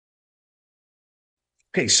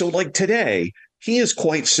Okay, so like today, he is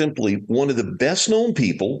quite simply one of the best known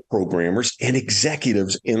people, programmers, and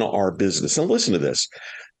executives in our business. Now, listen to this.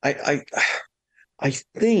 I I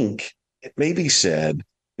think it may be said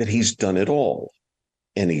that he's done it all,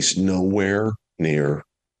 and he's nowhere near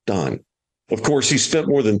done. Of course, he spent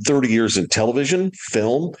more than 30 years in television,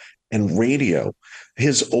 film, and radio.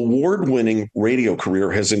 His award winning radio career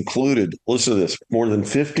has included, listen to this, more than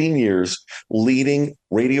 15 years leading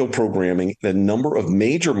radio programming at a number of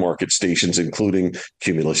major market stations, including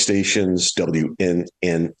Cumulus stations,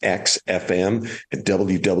 WNNX FM, and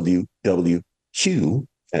WWWQ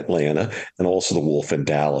Atlanta, and also the Wolf in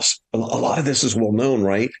Dallas. A lot of this is well known,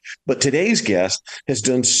 right? But today's guest has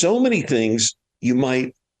done so many things you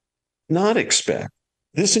might not expect.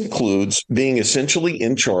 This includes being essentially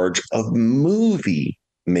in charge of movie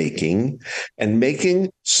making and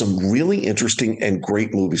making some really interesting and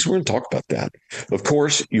great movies. We're going to talk about that. Of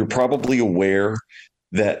course, you're probably aware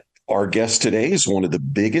that our guest today is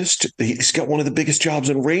he's got one of the biggest jobs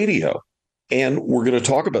in radio. And we're going to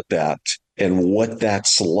talk about that and what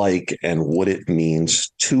that's like and what it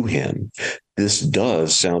means to him. This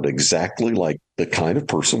does sound exactly like the kind of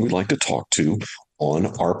person we like to talk to on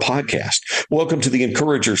our podcast. Welcome to the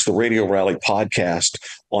Encouragers, the Radio Rally podcast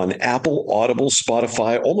on Apple, Audible,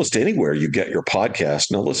 Spotify, almost anywhere you get your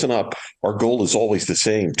podcast. Now, listen up. Our goal is always the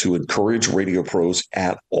same: to encourage radio pros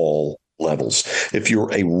at all levels. If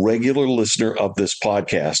you're a regular listener of this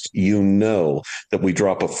podcast, you know that we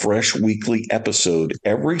drop a fresh weekly episode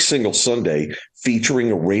every single Sunday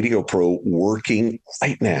featuring a radio pro working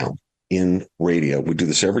right now in radio. We do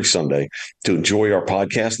this every Sunday to enjoy our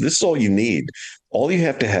podcast. This is all you need. All you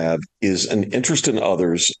have to have is an interest in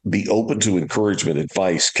others, be open to encouragement,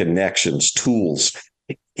 advice, connections, tools,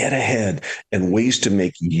 get ahead, and ways to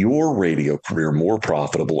make your radio career more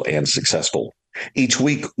profitable and successful. Each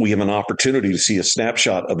week, we have an opportunity to see a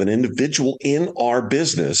snapshot of an individual in our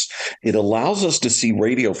business. It allows us to see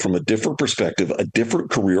radio from a different perspective, a different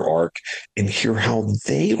career arc, and hear how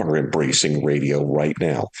they are embracing radio right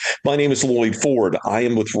now. My name is Loyd Ford. I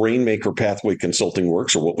am with Rainmaker Pathway Consulting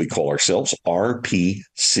Works, or what we call ourselves,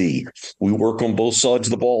 RPC. We work on both sides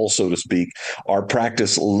of the ball, so to speak. Our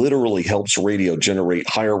practice literally helps radio generate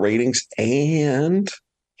higher ratings and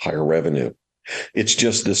higher revenue. It's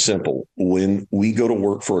just this simple. When we go to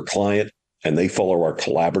work for a client and they follow our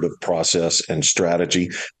collaborative process and strategy,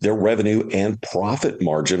 their revenue and profit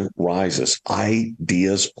margin rises.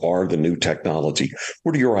 Ideas are the new technology.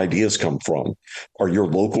 Where do your ideas come from? Are your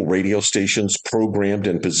local radio stations programmed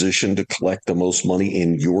and positioned to collect the most money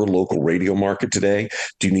in your local radio market today?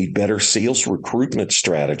 Do you need better sales recruitment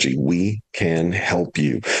strategy? We can help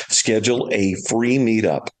you. Schedule a free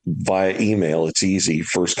meetup via email. It's easy.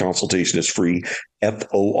 First consultation is free.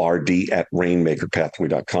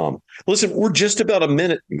 FORD@rainmakerpathway.com. Listen, we're just about a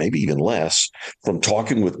minute, maybe even less, from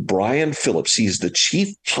talking with Brian Phillips. He's the Chief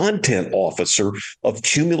Content Officer of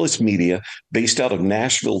Cumulus Media, based out of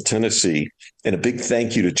Nashville, Tennessee. And a big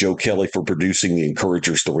thank you to Joe Kelly for producing the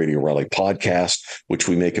Encouragers, the Radio Rally podcast, which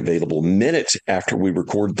we make available minutes after we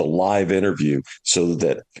record the live interview, so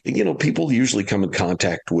that, people usually come in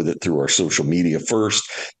contact with it through our social media first,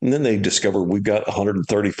 and then they discover we've got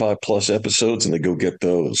 135 plus episodes and they go get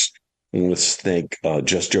those. And let's thank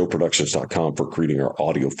JustJoeProductions.com for creating our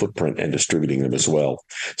audio footprint and distributing them as well.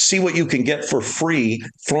 See what you can get for free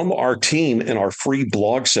from our team in our free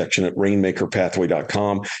blog section at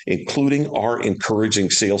rainmakerpathway.com, including our Encouraging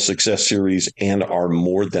Sales Success series and our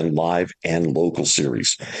More Than Live and Local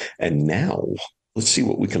series. And now, let's see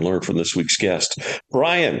what we can learn from this week's guest.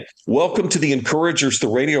 Brian, welcome to the Encouragers, the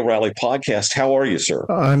Radio Rally podcast. How are you, sir?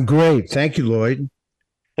 I'm great. Thank you, Loyd.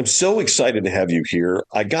 I'm so excited to have you here.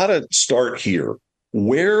 I got to start here.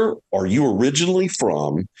 Where are you originally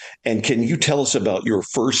from? And can you tell us about your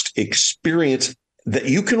first experience that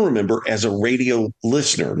you can remember as a radio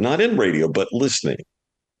listener, not in radio, but listening?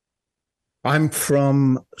 I'm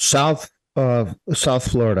from South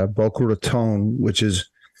Florida, Boca Raton, which is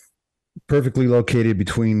perfectly located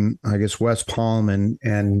between, I guess, West Palm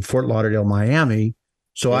and Fort Lauderdale, Miami.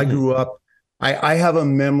 So I grew up, I have a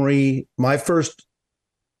memory, my first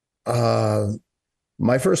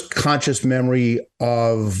conscious memory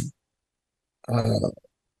of,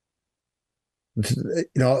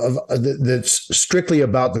 that's strictly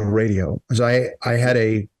about the radio. As I had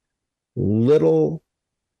a little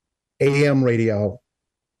AM radio.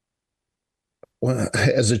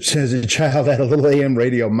 As a child, I had a little AM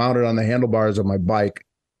radio mounted on the handlebars of my bike,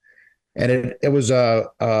 and it was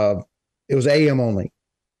AM only,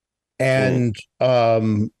 and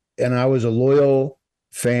I was a loyal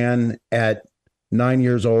fan at 9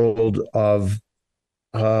 years old of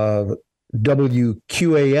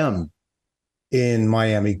WQAM in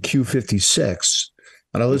Miami, Q56.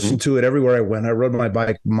 And I listened to it everywhere I went. I rode my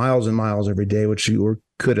bike miles and miles every day, which you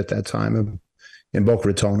could at that time in Boca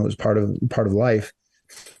Raton. It was part of life.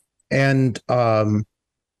 And one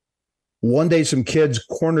day some kids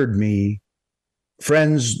cornered me,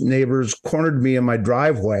 friends, neighbors cornered me in my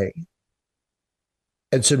driveway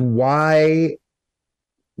and said, why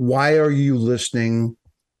are you listening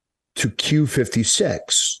to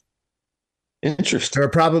Q56? Interesting.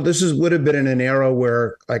 Would have been in an era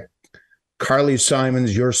where like Carly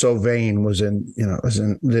Simon's "You're So Vain" was in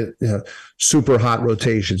the super hot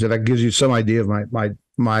rotations, and that gives you some idea of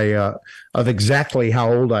my of exactly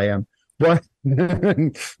how old I am. But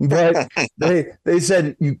they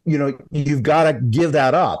said you've got to give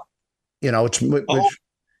that up.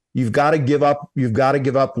 You've got to give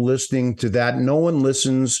up listening to that. No one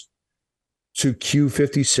listens to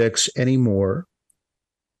Q56 anymore.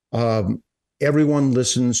 Everyone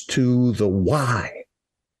listens to the why.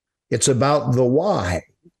 It's about the why.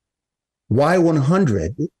 Why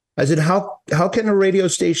 100? I said, how can a radio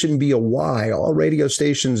station be a why? All radio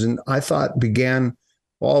stations, and I thought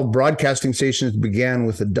all broadcasting stations began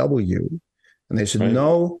with a W. And they said, right.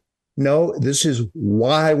 No, this is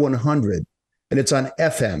why 100. And it's on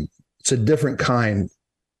FM. It's a different kind.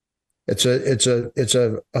 It's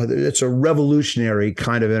a revolutionary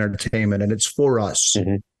kind of entertainment, and it's for us.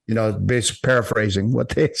 Mm-hmm. Basic paraphrasing what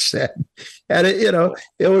they said. And it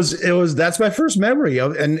was that's my first memory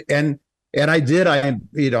of, and I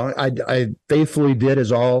faithfully did,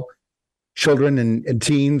 as all children and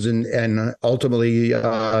teens and ultimately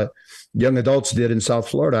young adults did in South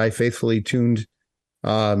Florida. I faithfully tuned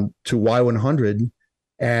to Y100,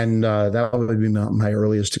 and that would be my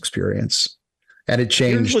earliest experience. And it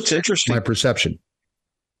changed what's interesting. My perception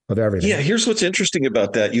of everything. Yeah, here's what's interesting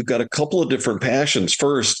about that. You've got a couple of different passions.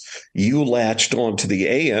 First, you latched on to the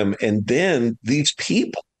AM, and then these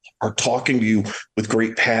people are talking to you with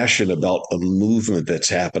great passion about a movement that's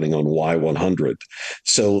happening on Y100.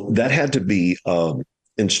 So that had to be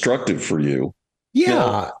instructive for you.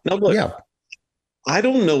 Yeah. Now look, yeah. I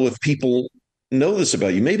don't know if people know this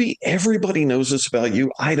about you. Maybe everybody knows this about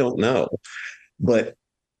you. I don't know. But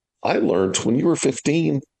I learned when you were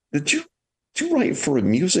 15, did you write for a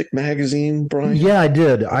music magazine, Brian? Yeah, I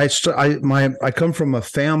did. I come from a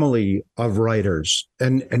family of writers,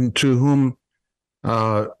 and to whom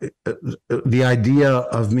the idea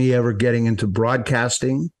of me ever getting into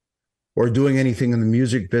broadcasting or doing anything in the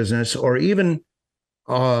music business, or even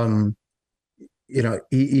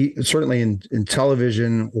certainly in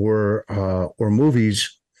television or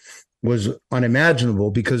movies, was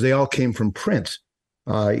unimaginable, because they all came from print.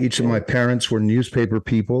 Each of my parents were newspaper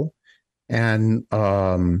people. And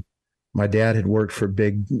my dad had worked for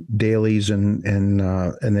big dailies, and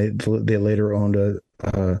they later owned a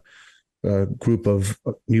group of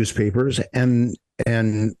newspapers. And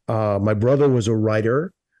my brother was a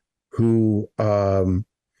writer who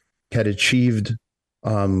had achieved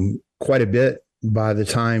quite a bit by the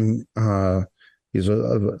time he's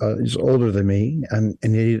older than me, and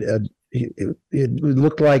it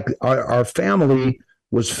looked like our family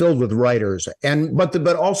was filled with writers,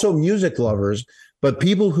 but also music lovers, but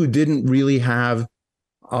people who didn't really have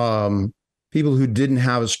a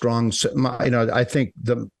strong, I think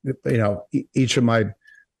each of my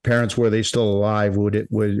parents, were they still alive, would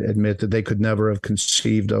admit that they could never have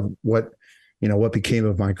conceived of what became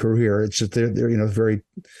of my career. It's just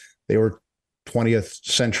they were 20th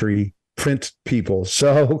century print people.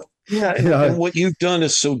 So yeah, and what you've done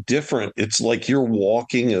is so different. It's like you're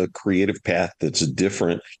walking a creative path that's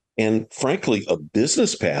different, and frankly, a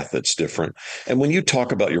business path that's different. And when you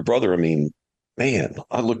talk about your brother, I mean, man,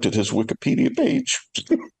 I looked at his Wikipedia page.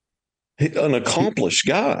 An accomplished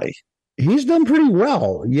guy. He's done pretty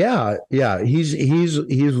well. Yeah. He's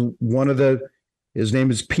one of his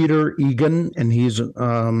name is Peter Egan, and he's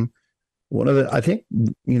one of the, I think,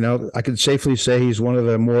 I could safely say he's one of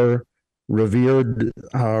the more revered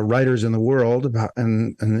writers in the world,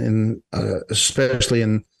 and especially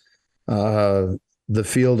in the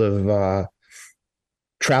field of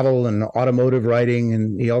travel and automotive writing.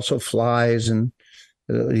 And he also flies, and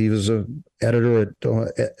he was an editor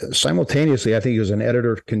simultaneously. I think he was an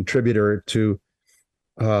editor contributor to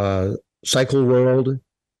Cycle World,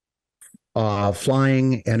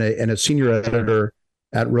 flying, and a senior editor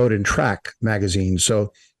at Road and Track magazine.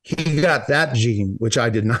 So he got that gene, which I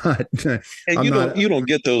did not. And you don't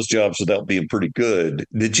get those jobs without being pretty good.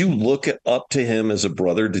 Did you look up to him as a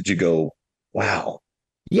brother? Did you go, wow?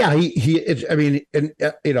 Yeah,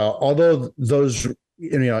 although those,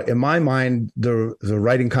 in my mind, the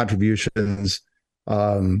writing contributions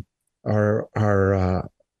are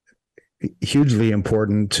hugely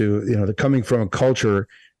important to, the coming from a culture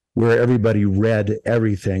where everybody read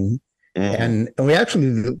everything. Mm-hmm. And we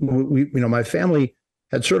actually, my family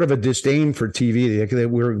had sort of a disdain for TV. We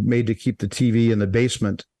were made to keep the TV in the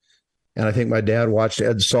basement. And I think my dad watched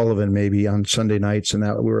Ed Sullivan maybe on Sunday nights, and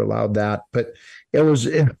that we were allowed that. But it was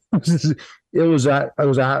a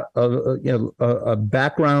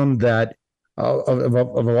background that of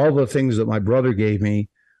all the things that my brother gave me.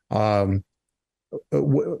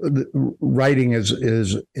 Writing is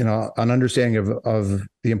an understanding of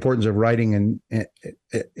the importance of writing and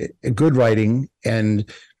good writing,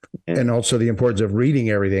 and also the importance of reading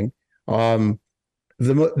everything. The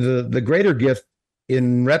greater gift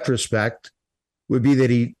in retrospect would be that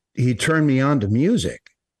he turned me on to music,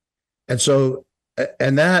 and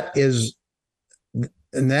that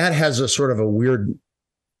has a sort of a weird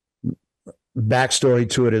backstory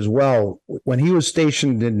to it as well. When he was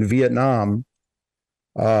stationed in Vietnam,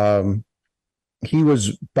 he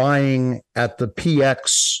was buying at the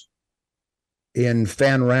PX in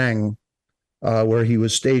Phan Rang, where he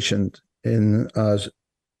was stationed in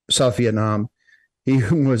South Vietnam. He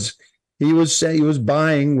was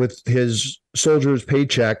buying with his soldier's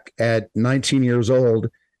paycheck at 19 years old.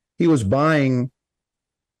 He was buying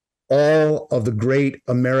all of the great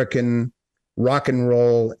American rock and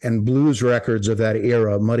roll and blues records of that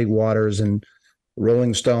era, Muddy Waters and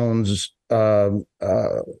Rolling Stones. Got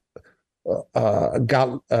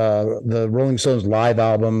the Rolling Stones live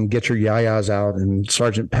album, Get Your Yayas Out, and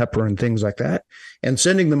Sgt. Pepper and things like that, and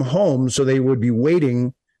sending them home so they would be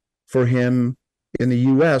waiting for him in the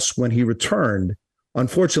U.S. when he returned.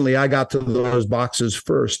 Unfortunately, I got to those boxes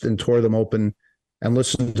first and tore them open and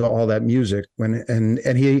listened to all that music. And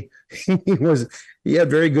he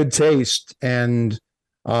had very good taste and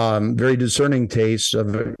very discerning taste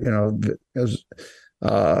of, I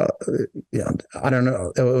don't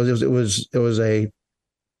know. It was a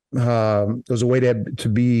way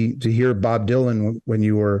to hear Bob Dylan when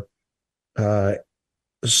you were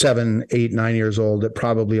 7, 8, 9 years old that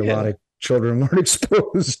probably a lot of children weren't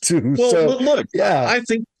exposed to. Well, so, look, yeah,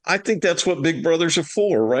 I think that's what Big Brothers are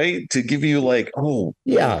for, right? To give you kind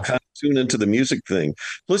of tune into the music thing.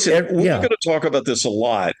 Listen, we're not going to talk about this a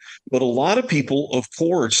lot, but a lot of people, of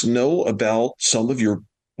course, know about some of your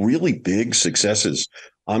really big successes.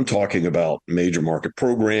 I'm talking about major market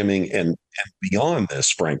programming and beyond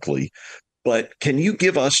this, frankly. But can you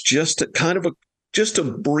give us just a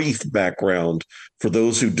brief background for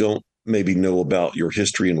those who don't maybe know about your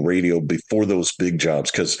history in radio before those big jobs?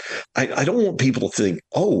 Because I don't want people to think,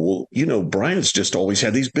 Brian's just always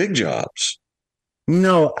had these big jobs.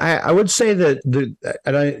 No, I would say that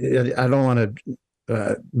I don't want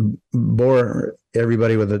to bore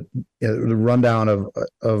everybody with the rundown of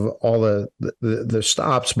all the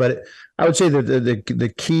stops, but I would say that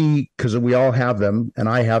the key, because we all have them, and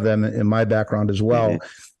I have them in my background as well.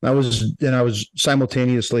 Mm-hmm. I was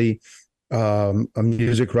simultaneously a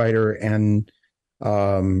music writer and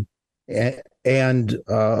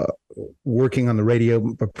working on the radio,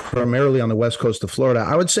 but primarily on the west coast of Florida.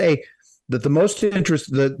 I would say that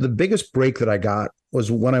the biggest break that I got was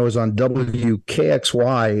when I was on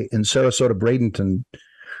WKXY in Sarasota, Bradenton.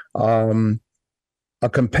 A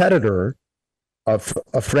competitor, a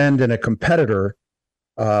friend and a competitor,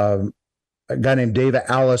 a guy named Dave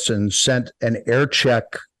Allison, sent an air check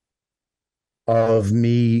of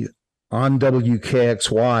me on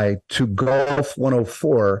WKXY to Gulf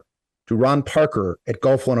 104, to Ron Parker at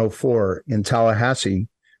Gulf 104 in Tallahassee,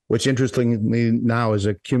 which interestingly now is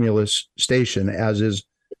a Cumulus station, as is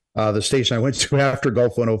the station I went to after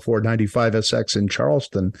Gulf 104, 95SX in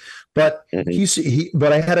Charleston. But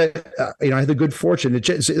but I had I had the good fortune.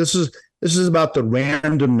 This is about the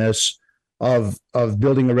randomness of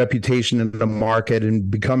building a reputation in the market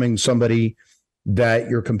and becoming somebody that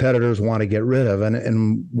your competitors want to get rid of,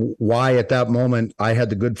 and why at that moment I had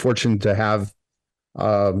the good fortune to have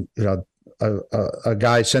a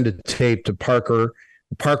guy send a tape to Parker.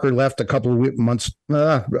 Parker left a couple of months,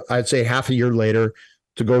 I'd say half a year later,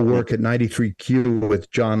 to go work at 93Q with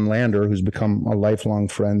John Lander, who's become a lifelong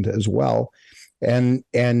friend as well. And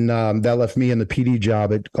that left me in the PD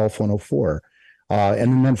job at Gulf 104.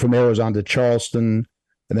 And then from there I was on to Charleston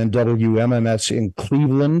and then WMMS in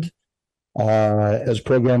Cleveland as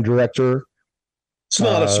program director. It's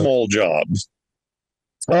not a small job.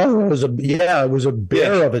 Oh, it was a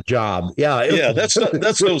bear of a job. Yeah,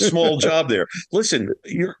 that's no small job there. Listen,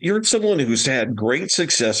 you're someone who's had great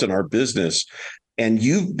success in our business, and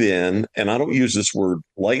you've been, and I don't use this word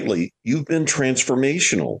lightly, you've been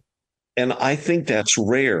transformational. And I think that's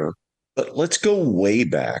rare But let's go way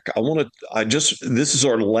back. This is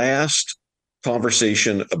our last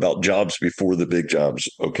conversation about jobs before the big jobs.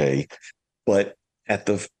 Okay. But at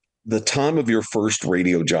the time of your first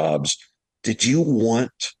radio jobs, did you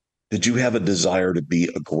want, did you have a desire to be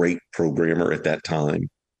a great programmer at that time?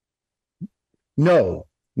 No,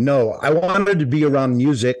 no. I wanted to be around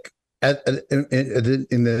music. In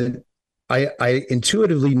the, I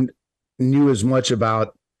intuitively knew as much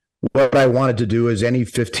about what I wanted to do as any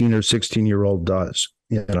 15 or 16-year-old does.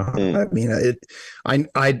 You know, Mm. I mean,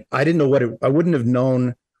 I didn't know I wouldn't have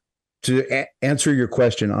known to answer your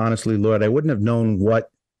question honestly, Lloyd. I wouldn't have known what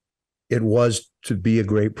it was to be a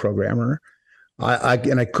great programmer. I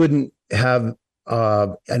couldn't have.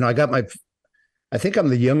 And I got my. I think I'm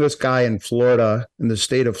the youngest guy in Florida, in the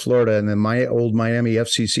state of Florida, and in my old Miami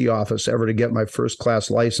FCC office ever to get my first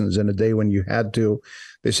class license in a day when you had to.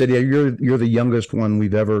 They said, "Yeah, you're the youngest one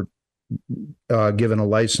we've ever given a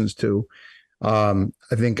license to." I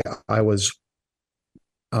think I was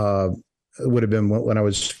it would have been when I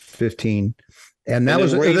was 15, and that And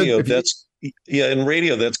was in radio, if you, that's yeah, in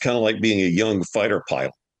radio, that's kind of like being a young fighter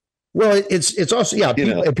pilot. well, it's also yeah. You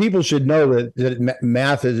know, People should know that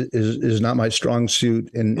math is not my strong suit,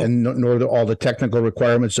 and nor all the technical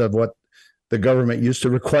requirements of what the government used to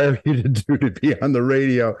require you to do to be on the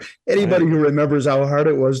radio. Anybody right. who remembers how hard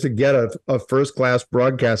it was to get a first class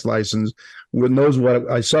broadcast license knows what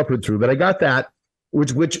I suffered through. But I got that,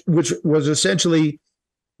 which was essentially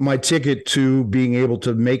my ticket to being able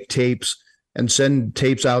to make tapes and send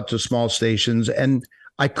tapes out to small stations. And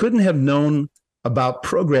I couldn't have known about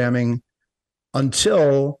programming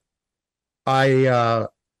until I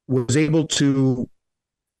was able to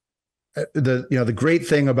the great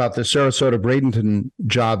thing about the Sarasota Bradenton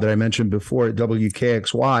job that I mentioned before at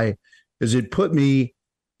WKXY is it put me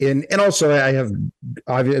in, and also I have,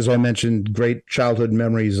 as I mentioned, great childhood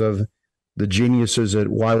memories of the geniuses at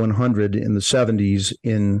Y100 in the 70s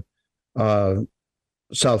in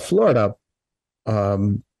South Florida.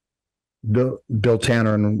 Bill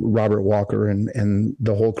Tanner and Robert Walker and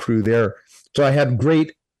the whole crew there. So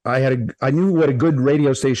I knew what a good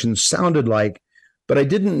radio station sounded like, but I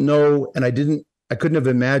didn't know, and I couldn't have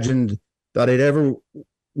imagined that I'd ever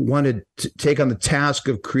wanted to take on the task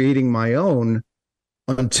of creating my own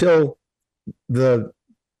until the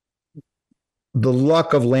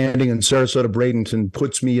luck of landing in Sarasota Bradenton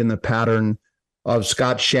puts me in the pattern of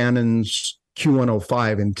Scott Shannon's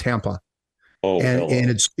Q105 in Tampa. Oh, And hello.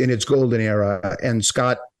 in its golden era. And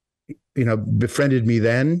Scott, befriended me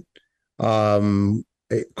then.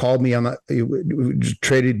 Called me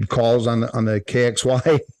traded calls on the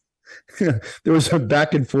KXY. There was a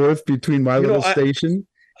back and forth between my You know, little station.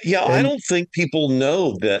 yeah, I And don't think people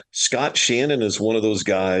know that Scott Shannon is one of those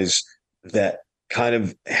guys that kind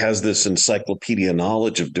of has this encyclopedia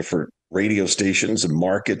knowledge of different radio stations and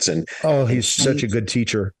markets, oh, and he's such a good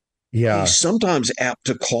teacher. Yeah. he's sometimes apt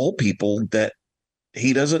to call people that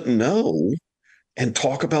he doesn't know and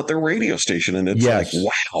talk about their radio station, and it's like, Yes.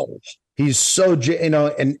 wow. He's so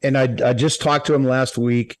and I just talked to him last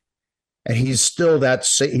week, and he's still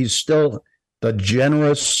the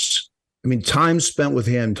generous. I mean, time spent with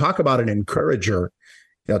him. Talk about an encourager.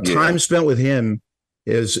 Yeah. Time spent with him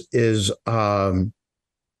is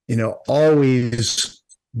always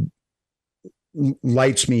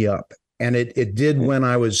lights me up, and it did when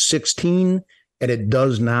I was 16, and it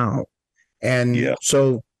does now. And Yeah.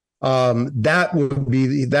 so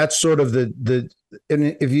that's sort of the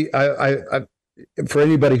and if you I for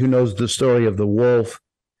anybody who knows the story of the Wolf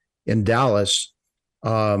in Dallas,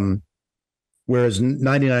 whereas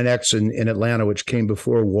 99X in Atlanta, which came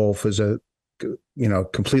before Wolf, is a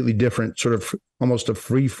completely different sort of almost a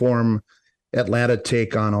free form Atlanta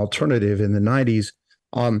take on alternative in the 90s.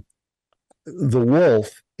 The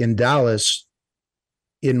Wolf in Dallas,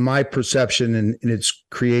 in my perception and in its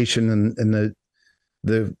creation and the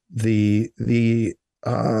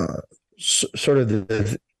sort of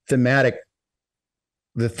the thematic,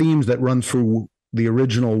 the themes that run through the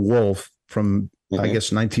original Wolf from I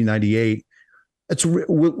guess 1998,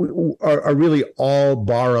 are really all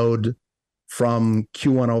borrowed from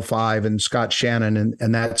Q105 and Scott Shannon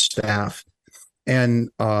and that staff, and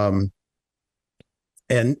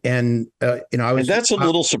that's a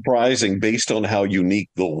little surprising based on how unique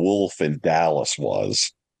the Wolf in Dallas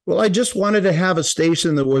was. Well, I just wanted to have a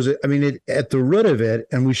station that was, I mean, at the root of it,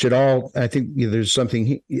 and we should all, I think there's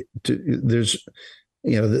something there's,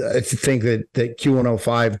 I think that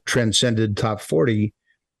Q105 transcended top 40.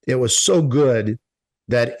 It was so good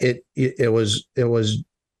that it was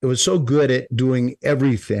so good at doing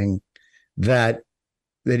everything that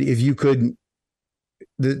if you could,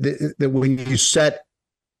 that when you set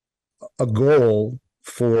a goal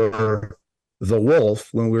for the Wolf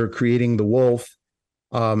when we were creating the Wolf.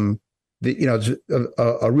 A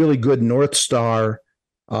really good North Star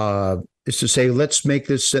is to say, let's make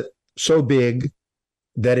this so big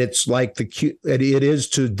that it's like that it is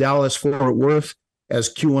to Dallas Fort Worth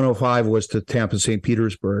as Q105 was to Tampa St.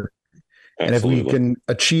 Petersburg. Absolutely. And if we can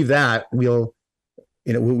achieve that, we'll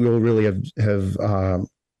really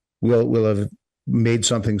we'll have made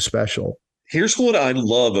something special. Here's what I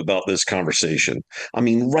love about this conversation. I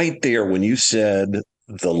mean, right there when you said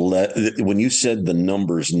the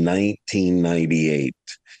numbers 1998,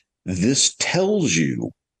 this tells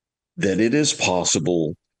you that it is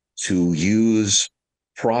possible to use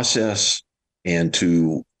process and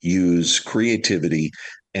to use creativity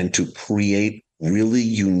and to create really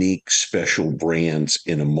unique, special brands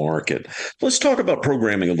in a market. Let's talk about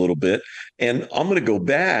programming a little bit. And I'm going to go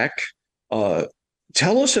back.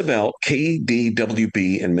 Tell us about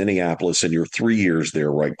KDWB in Minneapolis and your 3 years there,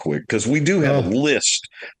 right quick, because we do have a list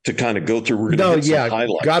to kind of go through. We're going to hit some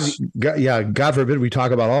highlights. God forbid we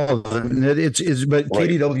talk about all of them. But right.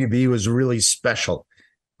 KDWB was really special,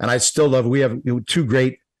 and I still love. We have two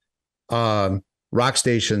great rock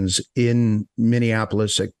stations in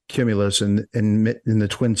Minneapolis at Cumulus and in the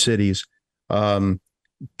Twin Cities, KQRS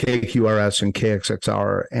and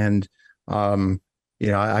KXXR, and I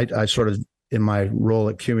sort of, in my role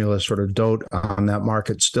at Cumulus, sort of dote on that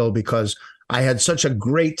market still, because I had such a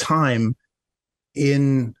great time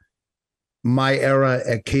in my era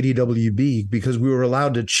at KDWB because we were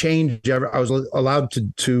allowed to change. I was allowed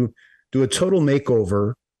to do a total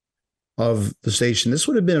makeover of the station. This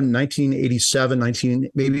would have been in 1987,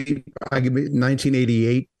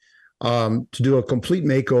 1988, to do a complete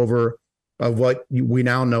makeover of what we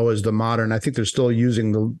now know as the modern. I think they're still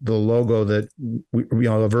using the logo that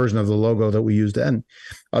the version of the logo that we used then,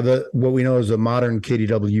 what we know as the modern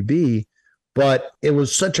KDWB. But it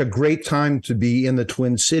was such a great time to be in the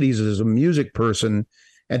Twin Cities as a music person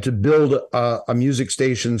and to build a music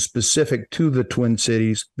station specific to the Twin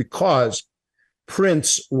Cities, because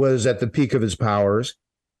Prince was at the peak of his powers,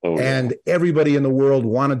 and everybody in the world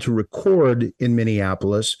wanted to record in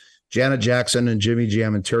Minneapolis. Janet Jackson and Jimmy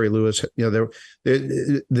Jam and Terry Lewis, there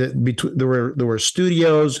were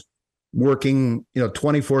studios working,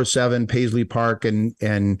 24/7, Paisley Park and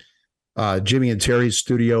Jimmy and Terry's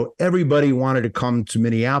studio. Everybody wanted to come to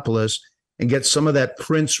Minneapolis and get some of that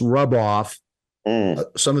Prince rub off,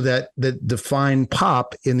 some of that defined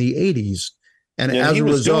pop in the 80s. And as he a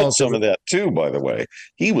was result, doing some of that too, by the way.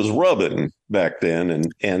 He was rubbing back then,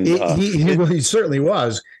 and he certainly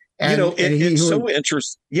was. And, it's so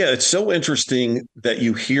interesting. Yeah, it's so interesting that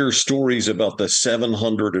you hear stories about the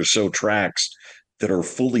 700 or so tracks that are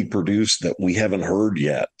fully produced that we haven't heard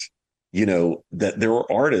yet. That there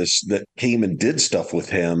were artists that came and did stuff with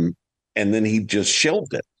him, and then he just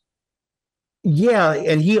shelved it. Yeah,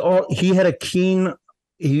 and he had a keen.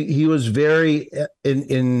 He was very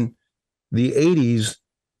in the 80s.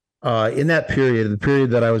 In that period, the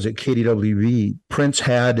period that I was at KDWB, Prince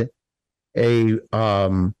had a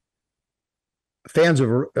fans of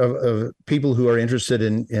people who are interested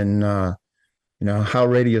in how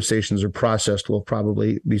radio stations are processed will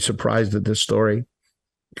probably be surprised at this story.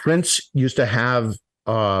 Prince used to have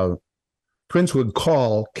Prince would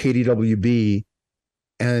call KDWB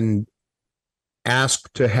and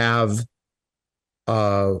ask to have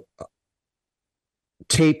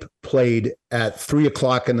tape played at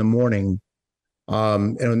 3:00 in the morning,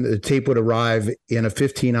 and the tape would arrive in a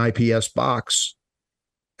 15 IPS box.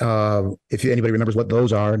 If anybody remembers what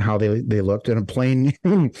those are and how they looked, in a plain,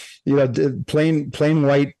 plain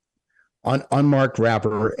white, unmarked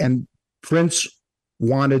wrapper. And Prince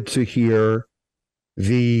wanted to hear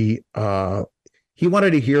he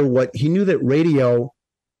wanted to hear what he knew, that radio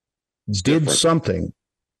did something,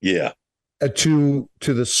 to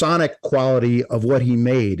the sonic quality of what he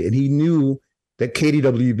made, and he knew that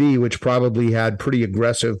KDWB, which probably had pretty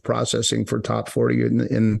aggressive processing for top 40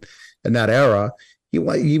 in that era. He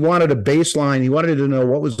wanted a baseline. He wanted to know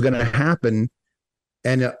what was going to happen,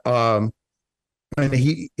 and I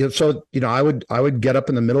would get up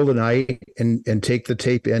in the middle of the night and take the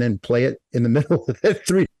tape in and play it in the middle of it,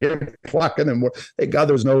 3:00 in the morning. Thank God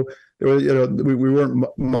we weren't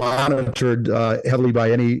monitored heavily by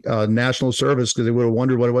any national service, because they would have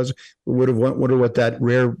wondered what it was. Would have wondered what that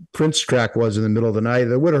rare Prince track was in the middle of the night.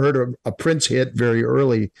 They would have heard a Prince hit very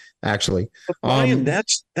early, actually. But Brian, that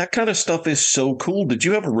kind of stuff is so cool. Did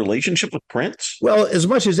you have a relationship with Prince? Well, as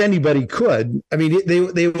much as anybody could. I mean, they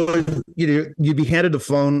would, you'd be handed a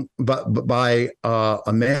phone by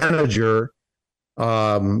a manager,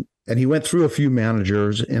 and and he went through a few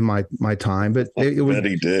managers in my time, but it was, Bet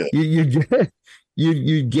he did.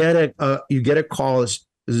 You get a call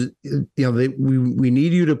we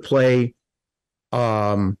need you to play,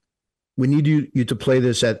 we need you to play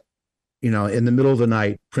this at, in the middle of the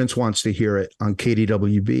night. Prince wants to hear it on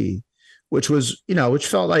KDWB, which was, which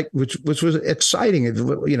felt like, which was exciting. Of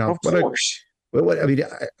course. I mean,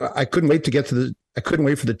 I couldn't wait I couldn't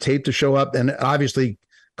wait for the tape to show up. And obviously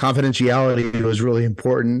confidentiality was really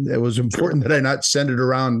important. It was important that I not send it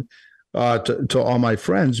around to all my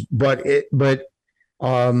friends, the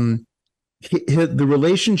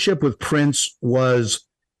relationship with Prince was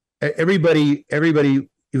everybody,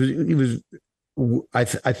 he was, I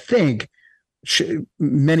think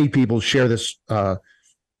many people share this,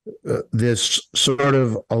 this sort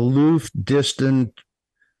of aloof, distant,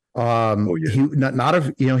 he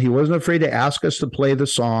he wasn't afraid to ask us to play the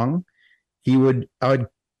song. I would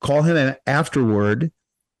call him afterward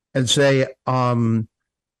and say, well,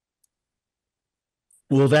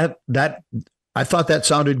 that I thought that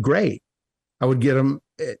sounded great. I would get him,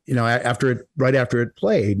 right after it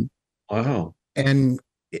played. Wow. And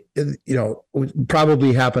it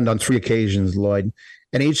probably happened on 3 occasions, Loyd.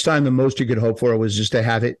 And each time the most you could hope for was just to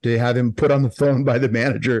have him put on the phone by the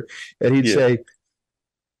manager, and he'd say,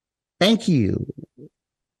 "Thank you."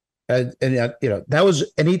 And that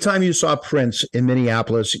was anytime you saw Prince in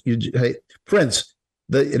Minneapolis, hey, Prince,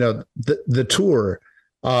 the tour,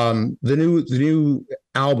 the new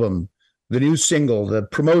album, the new single, the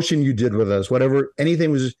promotion you did with us, whatever,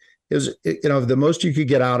 anything was the most you could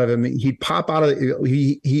get out of him. He'd pop out of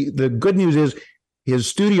the good news is his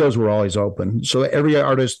studios were always open. So every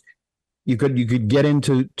artist you could get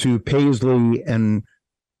into Paisley, and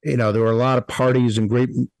there were a lot of parties and great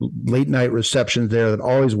late night receptions there that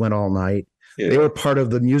always went all night. Yeah. They were part of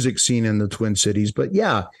the music scene in the Twin Cities. But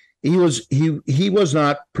yeah, he was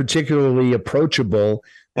not particularly approachable,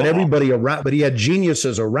 but everybody around, but he had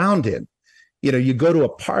geniuses around him. You go to a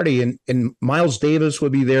party and Miles Davis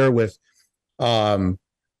would be there with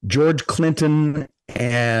George Clinton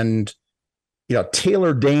and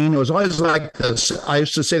Taylor Dane. It was always like this. I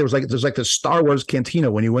used to say there's like the Star Wars cantina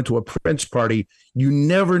when you went to a Prince party. You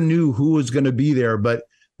never knew who was going to be there, but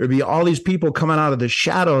there'd be all these people coming out of the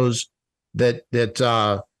shadows that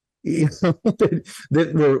that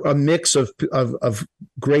were a mix of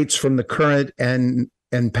greats from the current and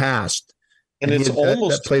past. And it's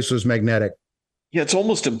that place was magnetic. Yeah, it's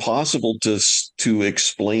almost impossible to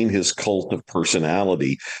explain his cult of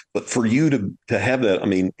personality. But for you to have that, I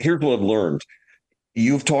mean, here's what I've learned.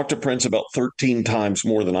 You've talked to Prince about 13 times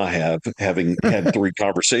more than I have, having had 3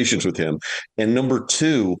 conversations with him. And number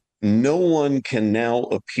 2, no one can now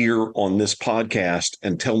appear on this podcast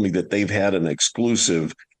and tell me that they've had an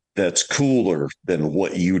exclusive that's cooler than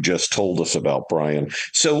what you just told us about, Brian.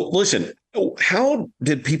 So listen, how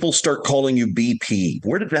did people start calling you BP?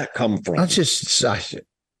 Where did that come from? That's just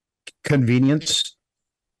convenience.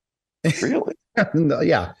 Really?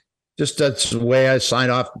 Yeah. Just that's the way I sign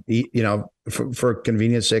off, for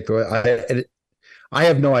convenience sake. I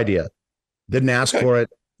have no idea. Didn't ask for it.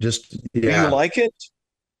 Just, Do you like it?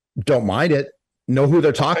 Don't mind it. Know who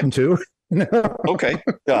they're talking to. Okay.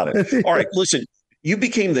 Got it. All right. Listen. You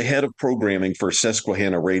became the head of programming for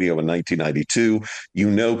Susquehanna Radio in 1992.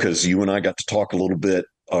 Because you and I got to talk a little bit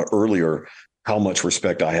earlier how much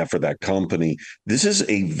respect I have for that company. This is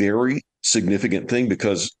a very significant thing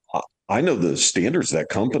because I know the standards that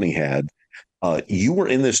company had. You were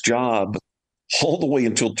in this job all the way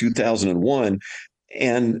until 2001.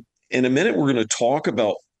 And in a minute, we're going to talk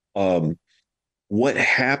about what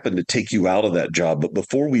happened to take you out of that job. But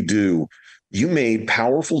before we do, you made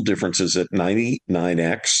powerful differences at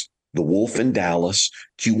 99X, the Wolf in Dallas,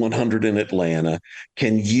 Q100 in Atlanta.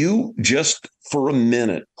 Can you just for a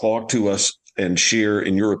minute talk to us and share,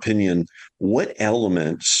 in your opinion, what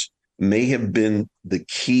elements may have been the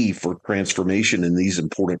key for transformation in these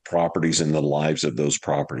important properties in the lives of those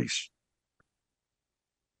properties?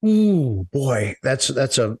 Oh boy, that's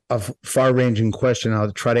a far-ranging question.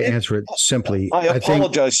 I'll try to answer it simply. I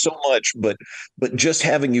apologize so much, but just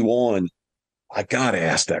having you on, I got to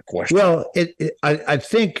ask that question. Well, I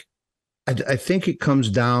think it comes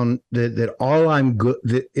down that all I'm good.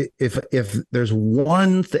 If there's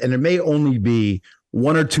one, and it may only be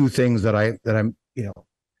 1 or 2 things that I'm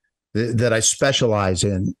that I specialize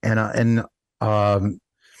in, and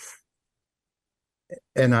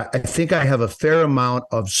I think I have a fair amount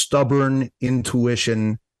of stubborn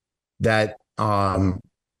intuition that I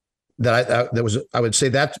would say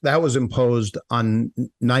that was imposed on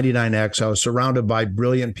 99X. I was surrounded by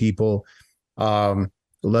brilliant people.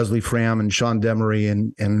 Leslie Fram and Sean Demery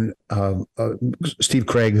and Steve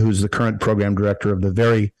Craig, who's the current program director of the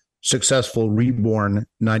very successful Reborn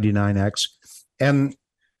 99X. And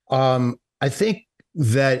I think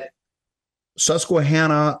that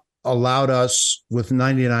Susquehanna allowed us with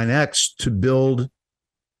 99X to build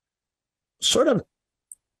sort of,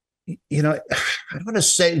 I don't want to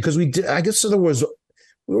say, because we did, I guess we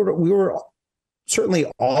were certainly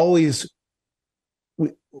always,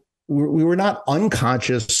 we were not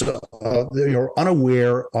unconscious or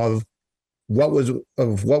unaware of what was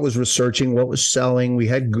researching, what was selling. We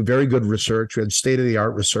had very good research. We had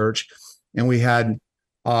state-of-the-art research, and we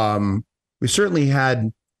certainly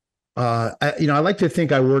had. I like to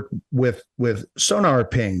think I work with sonar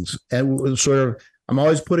pings, and sort of I'm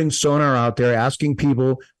always putting sonar out there, asking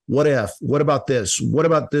people, what about this? What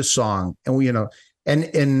about this song? And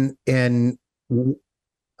and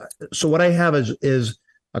so what I have is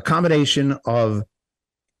a combination of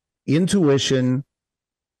intuition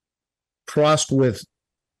crossed with,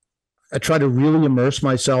 I try to really immerse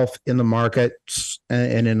myself in the market,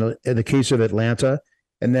 and in the case of Atlanta,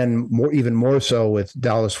 and then even more so with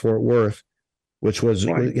Dallas Fort Worth, which was,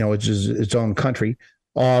 right, which is its own country,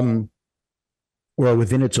 or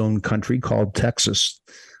within its own country called Texas.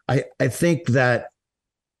 I think that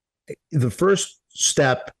the first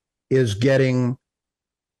step is getting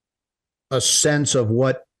a sense of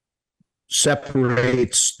what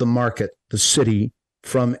separates the market, the city,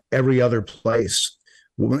 from every other place,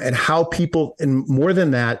 and how people, and more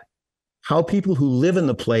than that, how people who live in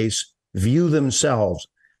the place view themselves.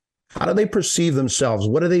 How do they perceive themselves?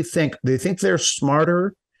 What do they think? They think they're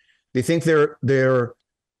smarter. They think they're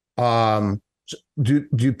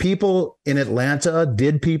do people in Atlanta,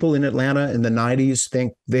 did people in Atlanta in the 90s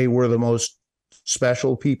think they were the most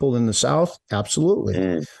special people in the South?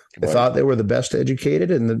 Absolutely. They thought they were the best educated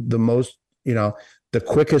and the most, the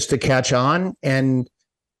quickest to catch on and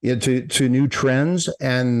to new trends,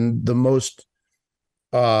 and the most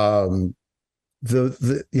the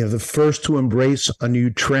first to embrace a new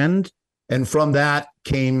trend. And from that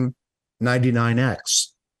came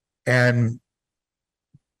 99X. And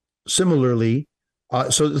similarly,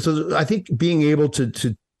 so I think being able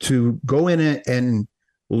to go in and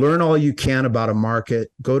learn all you can about a market,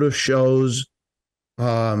 go to shows.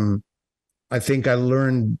 I think I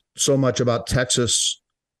learned so much about Texas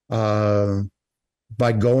by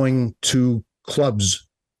going to clubs,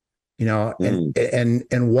 and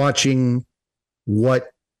watching what,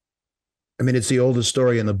 I mean, it's the oldest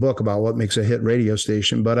story in the book about what makes a hit radio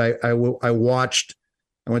station. But I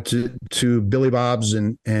went to Billy Bob's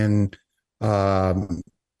and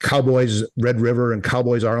Cowboys Red River and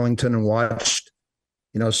Cowboys Arlington, and watched,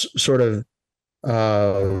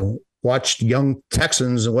 watched young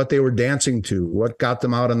Texans and what they were dancing to, what got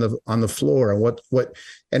them out on the floor, and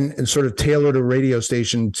and sort of tailored a radio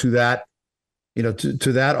station to that,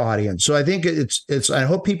 to that audience. So I think it's I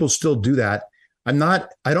hope people still do that. I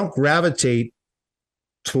don't gravitate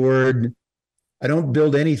toward, I don't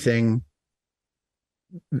build anything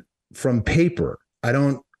from paper. We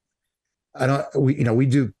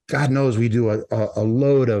do, God knows we do a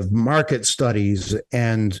load of market studies,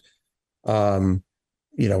 and we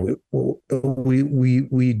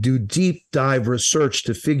do deep dive research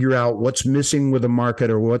to figure out what's missing with the market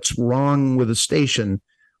or what's wrong with the station.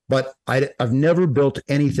 But I've never built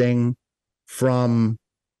anything from,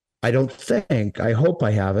 I don't think, I hope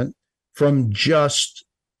I haven't, from just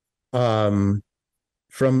from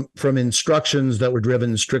instructions that were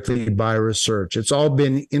driven strictly by research. It's all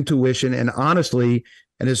been intuition, and honestly,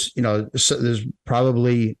 and there's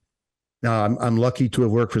probably, I'm lucky to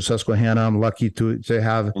have worked for Susquehanna. I'm lucky to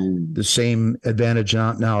have the same advantage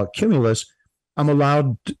now at Cumulus. I'm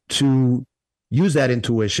allowed to use that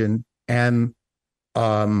intuition and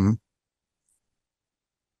have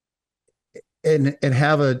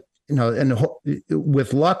a, and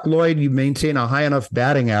with luck, Loyd, you maintain a high enough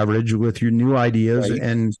batting average with your new ideas, right,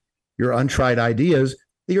 and your untried ideas,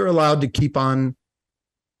 that you're allowed to keep on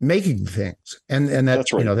making things. And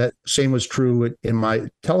that's right. That same was true in my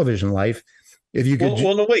television life. If you could,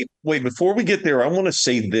 no, wait, before we get there, I want to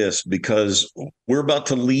say this, because we're about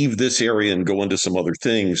to leave this area and go into some other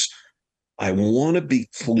things. I want to be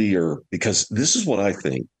clear, because this is what I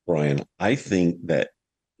think, Brian. I think that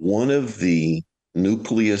one of the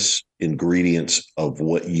nucleus ingredients of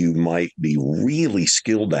what you might be really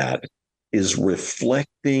skilled at is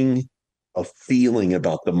reflecting a feeling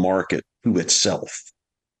about the market to itself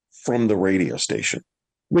from the radio station,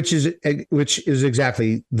 which is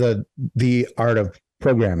exactly the art of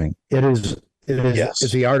programming. It is yes.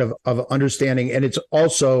 It's the art of understanding, and it's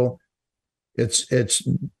also it's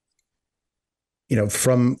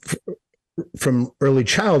from early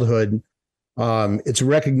childhood, it's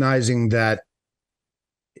recognizing that,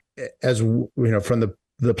 as from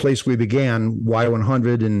the place we began,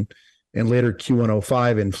 Y100 and later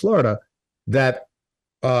Q105 in Florida, that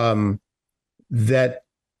that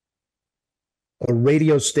a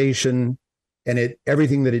radio station and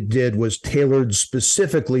everything that it did was tailored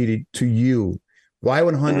specifically to you.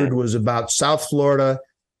 Y100 was about South Florida,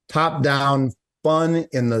 top down, fun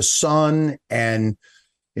in the sun, and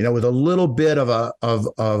with a little bit of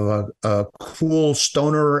a cool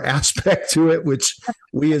stoner aspect to it, which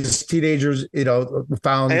we as teenagers,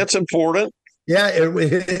 found. That's important. Yeah,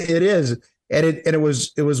 it is, and it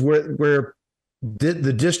was where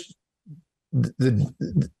the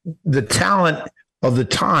talent of the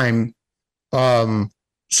time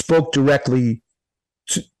spoke directly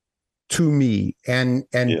to me and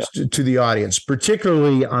to the audience,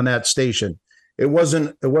 particularly on that station. It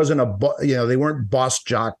wasn't they weren't boss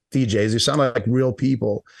jock DJs. They sounded like real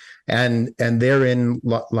people, and therein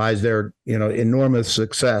lies their enormous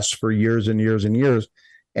success for years and years and years.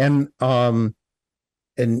 And I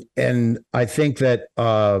think that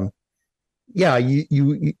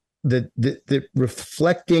the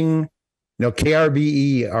reflecting,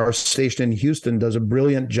 KRBE, our station in Houston, does a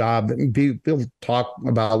brilliant job. People talk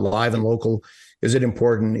about live and local. Is it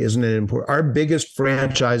important? Isn't it important? Our biggest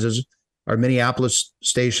franchises, our Minneapolis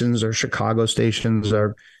stations, our Chicago stations,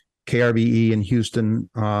 our KRBE in Houston,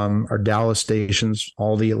 our Dallas stations,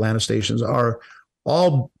 all the Atlanta stations are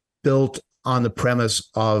all built on the premise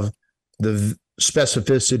of the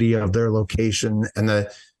specificity of their location and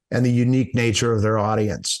the unique nature of their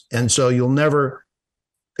audience. And so you'll never,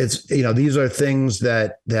 these are things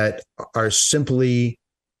that are simply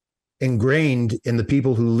ingrained in the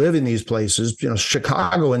people who live in these places.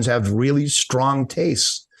 Chicagoans have really strong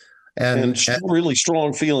tastes and really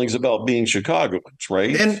strong feelings about being Chicagoans,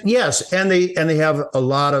 right? And yes, and they have a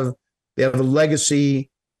legacy,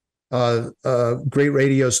 great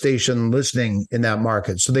radio station listening in that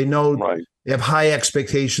market. So they know, right. They have high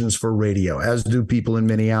expectations for radio, as do people in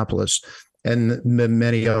Minneapolis and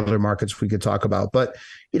many other markets we could talk about. But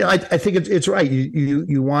I think it's right.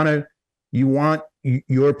 You want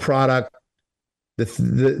your product,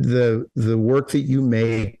 the work that you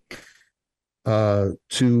make,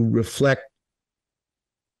 to reflect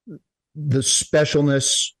the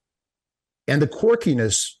specialness and the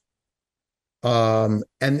quirkiness, and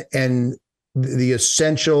the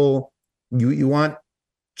essential. You want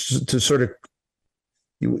to sort of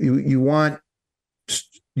you want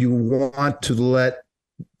to let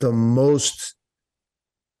the most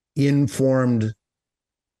informed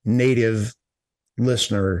native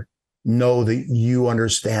listener know that you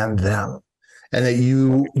understand them and that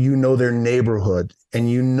you know their neighborhood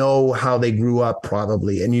and how they grew up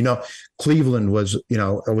probably. And Cleveland was,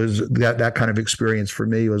 it was that kind of experience for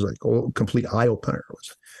me. It was like a complete eye opener. It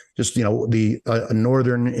was just, the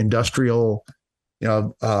northern industrial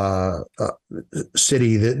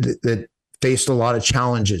city that faced a lot of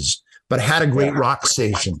challenges, but had a great rock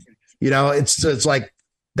station. It's like,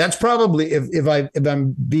 that's probably, if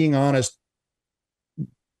I'm being honest,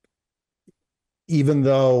 even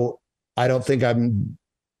though I don't think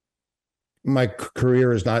my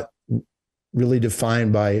career is not really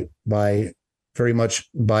defined by very much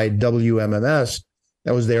by WMMS.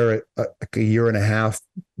 I was there a year and a half,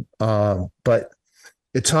 but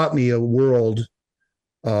it taught me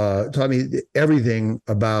taught me everything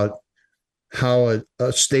about how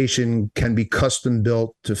a station can be custom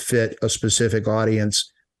built to fit a specific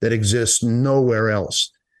audience that exists nowhere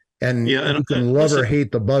else. And you can love or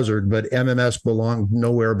hate the buzzard, but MMS belonged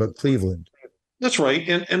nowhere but Cleveland. That's right.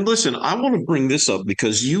 And listen, I want to bring this up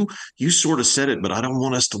because you sort of said it, but I don't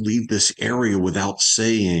want us to leave this area without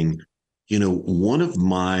saying, one of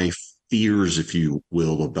my fears, if you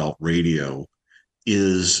will, about radio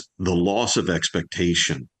is the loss of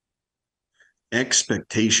expectation.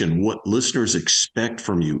 Expectation, what listeners expect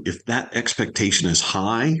from you. If that expectation is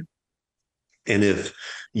high, and if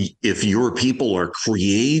your people are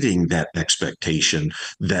creating that expectation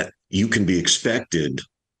that you can be expected,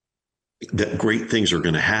 that great things are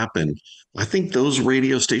going to happen, I think those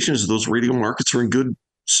radio stations, those radio markets are in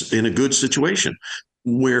a good situation.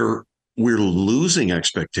 Where we're losing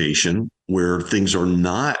expectation, where things are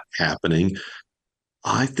not happening,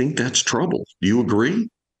 I think that's trouble. Do you agree?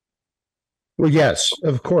 Well, yes,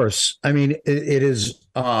 of course. I mean, it is.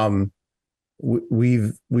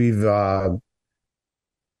 We've all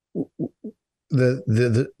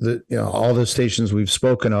the stations we've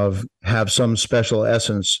spoken of have some special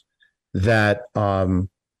essence that I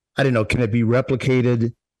don't know. Can it be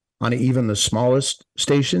replicated on even the smallest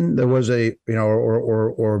station. There was a,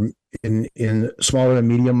 or in smaller and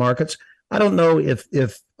medium markets. I don't know if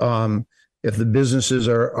the businesses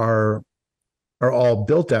are all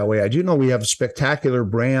built that way. I do know we have spectacular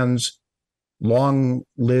brands,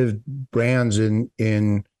 long-lived brands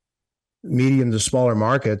in medium to smaller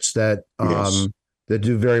markets that Yes. that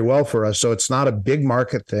do very well for us. So it's not a big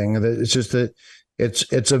market thing. It's just that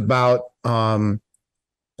it's about.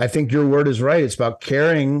 I think your word is right. It's about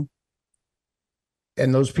caring,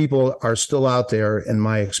 and those people are still out there. In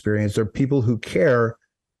my experience, they're people who care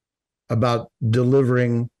about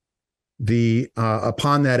delivering the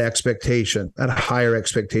upon that expectation, at a higher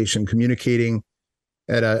expectation, communicating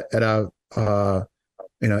at a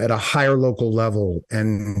at a higher local level,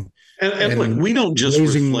 And look, we don't just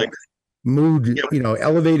raising reflect. mood, You know,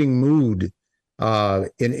 elevating mood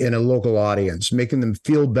in a local audience, making them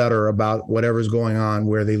feel better about whatever's going on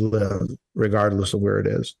where they live, regardless of where it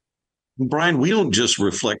is. Brian, we don't just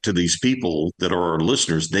reflect to these people that are our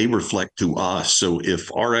listeners, they reflect to us. So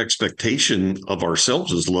if our expectation of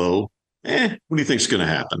ourselves is low, what do you think is going to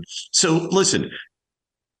happen? So listen,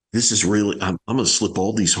 this is really, I'm going to slip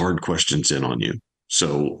all these hard questions in on you.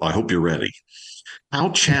 So I hope you're ready. How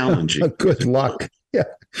challenging? Good luck. Yeah.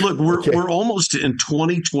 Look, Okay. we're almost in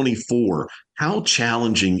 2024. How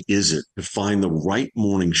challenging is it to find the right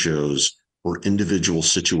morning shows for individual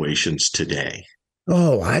situations today?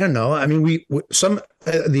 Oh, I don't know. I mean,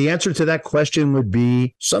 the answer to that question would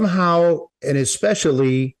be somehow, and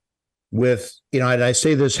especially with, and I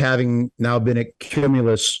say this having now been at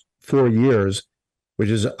Cumulus 4 years, which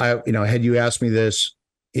is, had you asked me this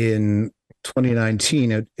in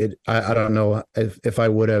 2019, I don't know if I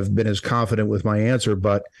would have been as confident with my answer,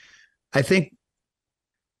 but I think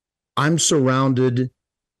I'm surrounded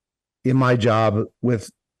in my job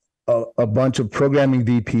with a bunch of programming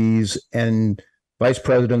VPs and vice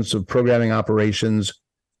presidents of programming operations,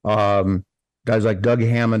 guys like Doug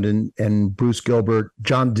Hammond and Bruce Gilbert,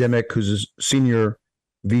 John Dimmick, who's a senior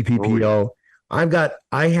VPPO. I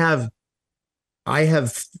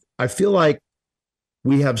feel like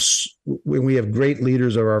we have great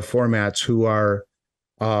leaders of our formats who are,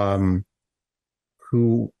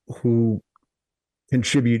 who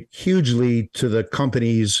contribute hugely to the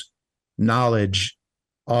company's knowledge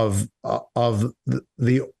of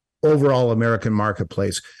the overall American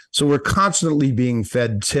marketplace. So we're constantly being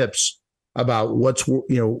fed tips about what's,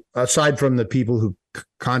 aside from the people who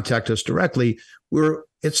contact us directly,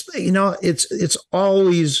 it's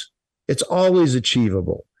always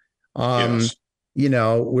achievable. Yes.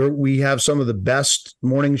 We have some of the best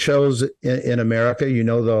morning shows in America.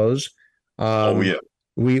 Those. Oh, yeah.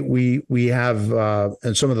 We have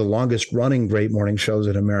and some of the longest running great morning shows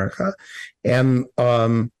in America, and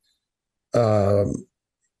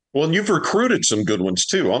Well, and you've recruited some good ones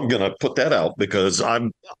too. I'm going to put that out because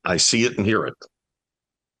I see it and hear it.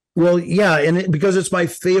 well, yeah, and because it's my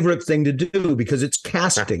favorite thing to do, because it's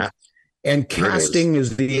casting. And casting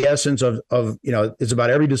is the essence of it's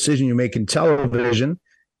about every decision you make in television.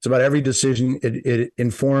 It's about every decision. It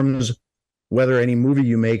informs whether any movie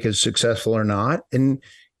you make is successful or not. And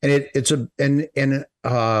I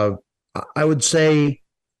would say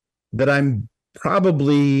that I'm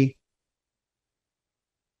probably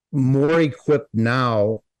more equipped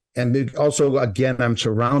now. And also, again, I'm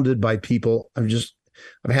surrounded by people. I've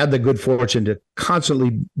had the good fortune to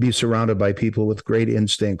constantly be surrounded by people with great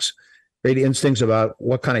instincts about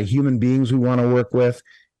what kind of human beings we want to work with,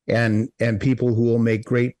 and people who will make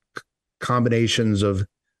great combinations of,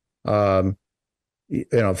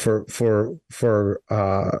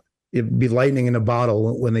 it'd be lightning in a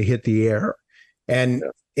bottle when they hit the air. And,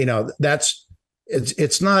 it's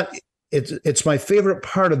my favorite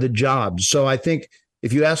part of the job. So I think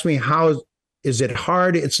if you ask me, how is it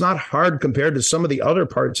hard? It's not hard compared to some of the other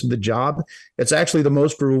parts of the job. It's actually the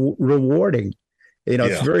most rewarding.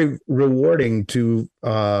 It's very rewarding to,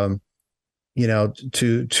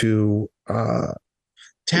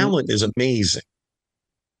 Talent is amazing.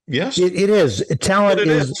 Yes, it is. Talent it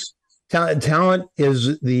is. Talent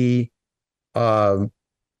is the, to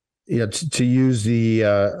use the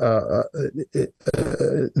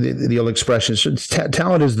old expression.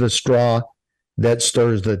 Talent is the straw that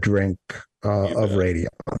stirs the drink of radio.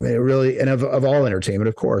 I mean, it really, and of all entertainment,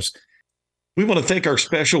 of course. we want to thank our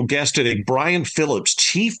special guest today, Brian Phillips,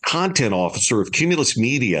 Chief Content Officer of Cumulus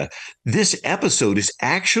Media. This episode is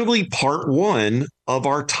actually part one of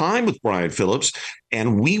our time with Brian Phillips,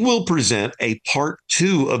 and we will present a part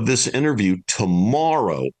two of this interview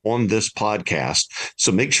tomorrow on this podcast.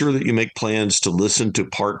 So make sure that you make plans to listen to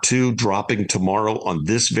part two, dropping tomorrow on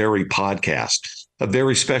this very podcast. A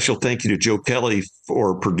very special thank you to Joe Kelly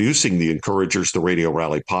for producing the Encouragers, the Radio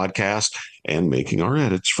Rally podcast, and making our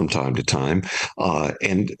edits from time to time.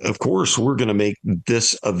 And of course, we're going to make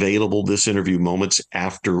this available, this interview moments,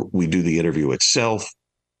 after we do the interview itself.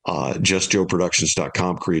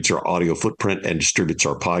 JustJoeProductions.com creates our audio footprint and distributes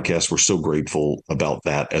our podcast. We're so grateful about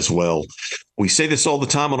that as well. We say this all the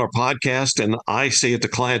time on our podcast, and I say it to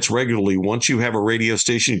clients regularly. Once you have a radio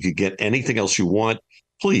station, you can get anything else you want.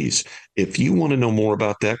 Please, if you want to know more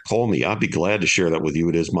about that, call me. I'd be glad to share that with you.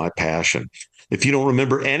 It is my passion. If you don't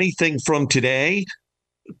remember anything from today,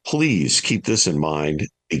 please keep this in mind.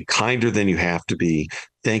 Be kinder than you have to be.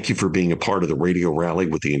 Thank you for being a part of the Radio Rally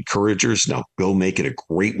with the Encouragers. Now go make it a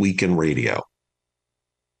great week in radio.